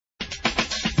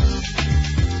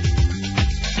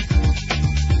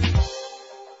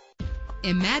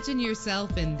Imagine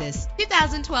yourself in this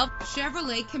 2012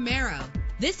 Chevrolet Camaro.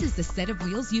 This is the set of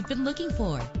wheels you've been looking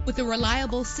for, with a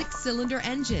reliable 6-cylinder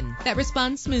engine that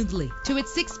responds smoothly to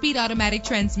its 6-speed automatic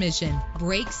transmission.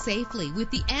 Brake safely with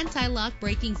the anti-lock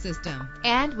braking system.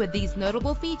 And with these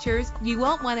notable features, you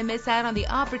won't want to miss out on the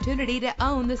opportunity to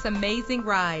own this amazing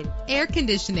ride. Air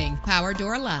conditioning, power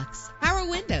door locks, power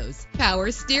windows,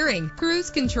 power steering, cruise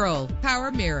control,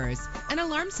 power mirrors, an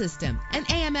alarm system, an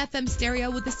AM/FM stereo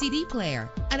with a CD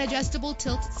player, an adjustable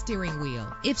tilt steering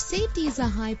wheel. If safety is a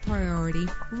high priority,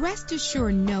 rest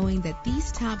assured knowing that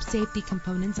these top safety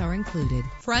components are included: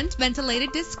 front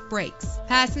ventilated disc brakes,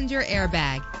 passenger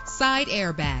airbag, side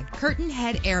airbag, curtain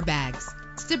head airbags,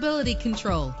 stability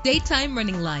control, daytime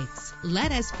running lights.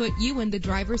 Let us put you in the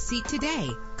driver's seat today.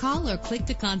 Call or click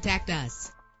to contact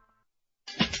us.